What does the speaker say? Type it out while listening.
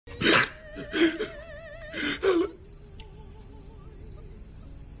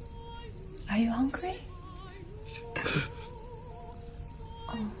you hungry?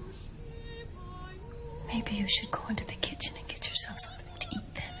 Oh. Maybe you should go into the kitchen and get yourself something to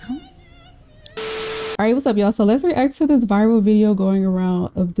eat then, huh? All right, what's up, y'all? So let's react to this viral video going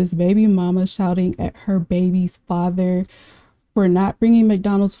around of this baby mama shouting at her baby's father for not bringing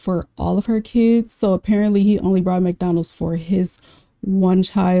McDonald's for all of her kids. So apparently he only brought McDonald's for his one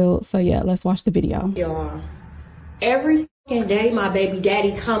child. So yeah, let's watch the video. Y'all, every fucking day my baby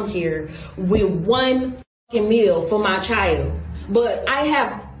daddy come here with one fucking meal for my child. But I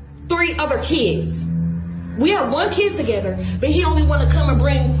have 3 other kids. We have 1 kid together, but he only want to come and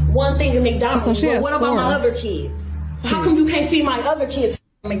bring one thing of McDonald's. So she has what about 4 my other kids? How come you can't feed my other kids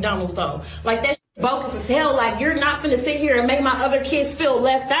McDonald's though? Like that's bogus as hell. Like you're not finna sit here and make my other kids feel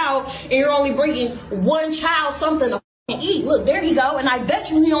left out, and you're only bringing one child something to eat. Look, there he go, and I bet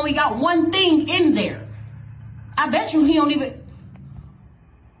you he only got one thing in there. I bet you he don't even.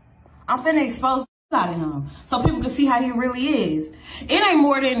 I'm finna expose out of him so people can see how he really is. It ain't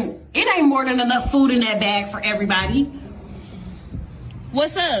more than enough food in that bag for everybody.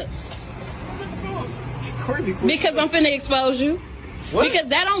 What's up? Because I'm finna expose you. What? Because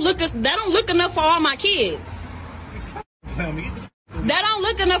that don't look enough for all my kids. That don't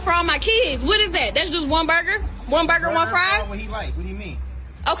look enough for all my kids. What is that? That's just one burger? One burger, one fry? What he like? What do you mean?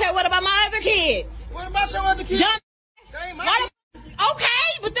 Okay, what about my other kids? What about your other kids? Okay,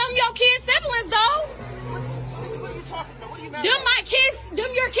 but them your kids' siblings though. What are you talking about? What are you mad Them about? my kids,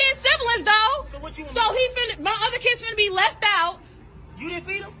 them your kids' siblings though. So what you? So he finna, my other kids finna be left out. You didn't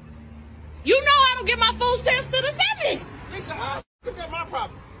feed them? You know I don't give my food stamps to the 7. Lisa, how is that my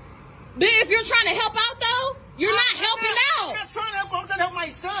problem? But if you're trying to help out though, you're not helping out. I'm not trying to help. I'm trying to help my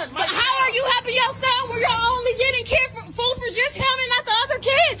son. But how are you helping your son when you're only getting food for just him and not the other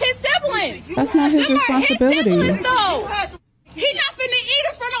kids, his siblings? That's not his responsibility. His siblings, though. He's not finna eat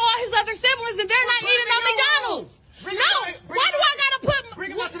in front of all his other siblings and they're not eating on McDonald's. No, why do I gotta put...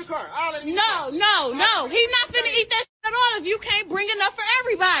 Bring him out to the car. I'll let him No. He's not finna eat that at all if you can't bring enough for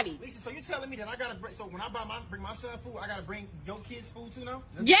everybody. Lisa, so you telling me that I gotta bring... So when I bring my son food, I gotta bring your kids food too now?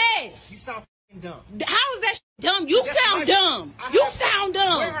 Yes. You sound dumb. How is that dumb? You sound dumb. You sound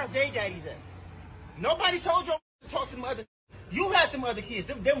dumb. Where are they daddies at? Nobody told you to talk to them other... You had them other kids.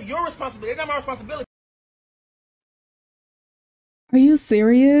 Them your responsibility. They're not my responsibility. Are you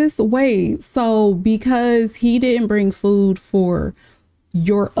serious? Wait, so because he didn't bring food for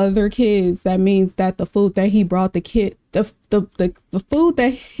your other kids, that means that the food that he brought the kid, the food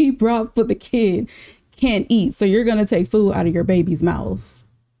that he brought for the kid can't eat. So you're going to take food out of your baby's mouth.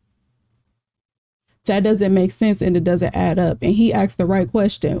 That doesn't make sense and it doesn't add up. And he asked the right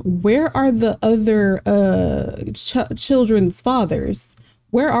question. Where are the other children's fathers?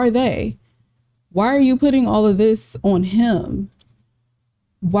 Where are they? Why are you putting all of this on him?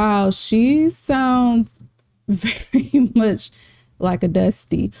 Wow, she sounds very much like a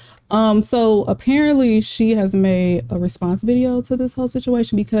Dusty. So apparently she has made a response video to this whole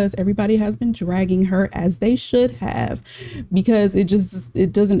situation because everybody has been dragging her, as they should have, because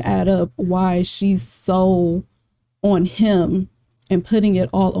it doesn't add up why she's so on him and putting it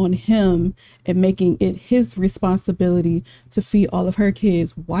all on him and making it his responsibility to feed all of her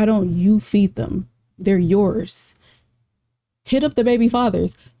kids. Why don't you feed them? They're yours. Hit up the baby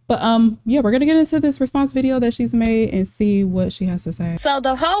fathers. But yeah, we're gonna get into this response video that she's made and see what she has to say. So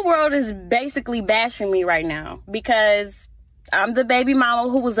the whole world is basically bashing me right now because I'm the baby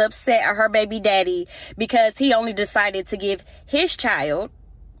mama who was upset at her baby daddy because he only decided to give his child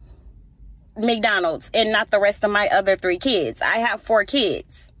McDonald's and not the rest of my other 3 kids. I have 4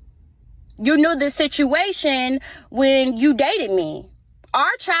 kids. You knew this situation when you dated me.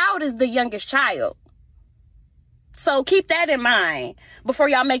 Our child is the youngest child. So keep that in mind before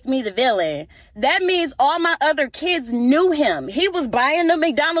y'all make me the villain. That means all my other kids knew him. He was buying the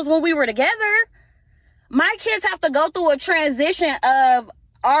McDonald's when we were together. My kids have to go through a transition of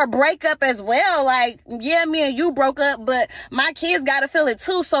our breakup as well. Like, yeah, me and you broke up, but my kids got to feel it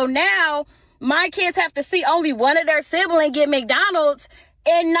too. So now my kids have to see only one of their siblings get McDonald's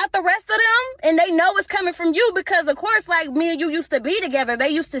and not the rest of them. And they know it's coming from you because, of course, like me and you used to be together. They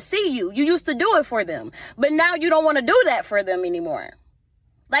used to see you. You used to do it for them. But now you don't want to do that for them anymore.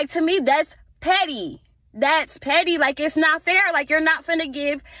 Like, to me, that's petty. That's petty. Like, it's not fair. Like, you're not finna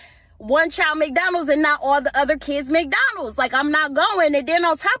give one child McDonald's and not all the other kids McDonald's. Like, I'm not going. And then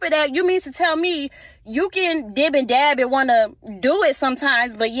on top of that, you mean to tell me you can dib and dab and want to do it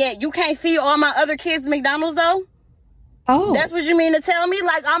sometimes, but yet you can't feed all my other kids McDonald's, though? Oh, That's what you mean to tell me?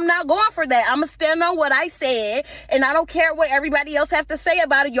 Like, I'm not going for that. I'm going to stand on what I said, and I don't care what everybody else have to say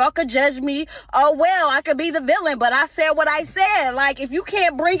about it. Y'all could judge me. Oh, well, I could be the villain, but I said what I said. Like, if you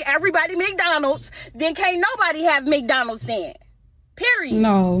can't bring everybody McDonald's, then can't nobody have McDonald's then. Period.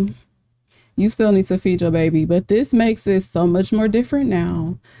 no. You still need to feed your baby, but this makes it so much more different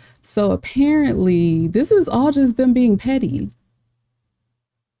now. So apparently, this is all just them being petty.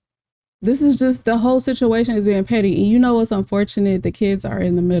 This is just the whole situation is being petty. And you know what's unfortunate? The kids are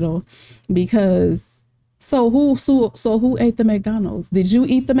in the middle because so who ate the McDonald's? Did you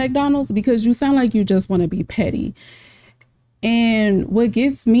eat the McDonald's? Because you sound like you just want to be petty. And what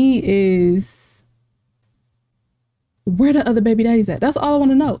gets me is where the other baby daddies at? That's all I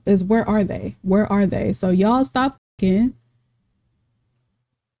want to know is where are they? Where are they? So y'all stop fucking.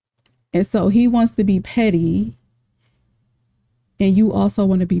 And so he wants to be petty. And you also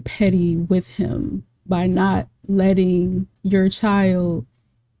want to be petty with him by not letting your child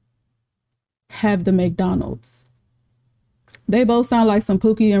have the McDonald's. They both sound like some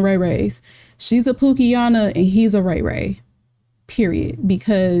Pookie and Ray Rays. She's a Pookiana and he's a Ray Ray. Period.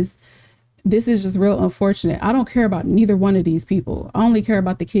 Because this is just real unfortunate. I don't care about neither one of these people. I only care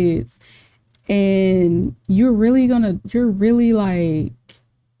about the kids. And you're really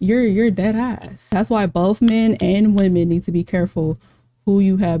you're dead ass. That's why both men and women need to be careful who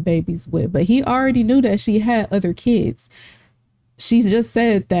you have babies with. But he already knew that she had other kids. She's just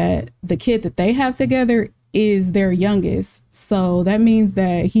said that the kid that they have together is their youngest. So that means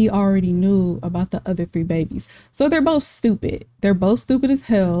that he already knew about the other 3 babies. So they're both stupid. They're both stupid as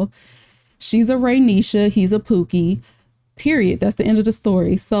hell. She's a Raynisha. He's a Pookie. Period. That's the end of the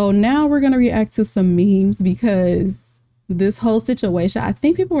story. So now we're going to react to some memes because this whole situation, I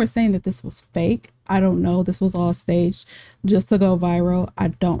think people were saying that this was fake. I don't know. This was all staged just to go viral. I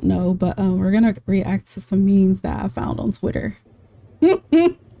don't know. But we're going to react to some memes that I found on Twitter.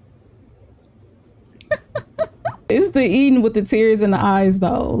 It's the eating with the tears in the eyes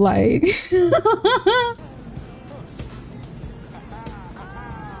though. Like.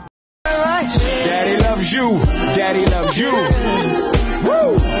 Daddy loves you. Daddy loves you.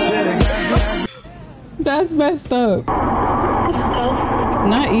 Woo! That's messed up.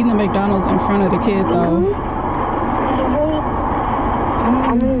 Not eating the McDonald's in front of the kid though.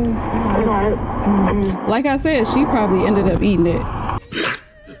 Like I said, she probably ended up eating it.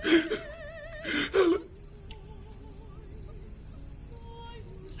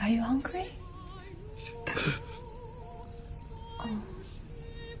 Are you hungry? Oh.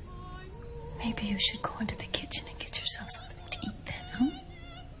 Maybe you should go into the kitchen and get yourself something to eat then,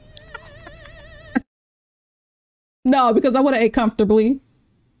 huh? No, because I would have ate comfortably.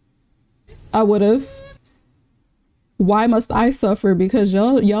 I would have. Why must I suffer? Because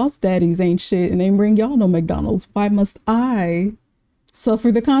y'all's daddies ain't shit and they bring y'all no McDonald's. Why must I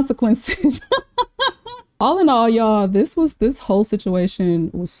suffer the consequences? All in all, y'all, this whole situation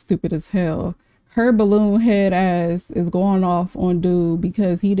was stupid as hell. Her balloon head ass is going off on dude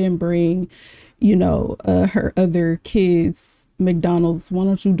because he didn't bring, you know, her other kids McDonald's. Why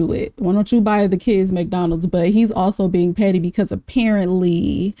don't you do it? Why don't you buy the kids McDonald's? But he's also being petty because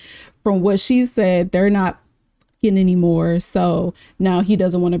apparently, from what she said, they're not anymore. So now he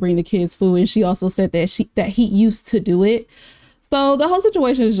doesn't want to bring the kids food. And she also said that he used to do it. So the whole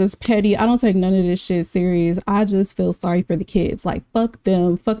situation is just petty. I don't take none of this shit serious. I just feel sorry for the kids. Like, fuck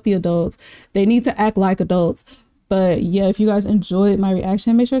them. Fuck the adults. They need to act like adults. But yeah, if you guys enjoyed my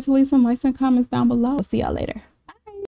reaction, make sure to leave some likes and comments down below. See y'all later.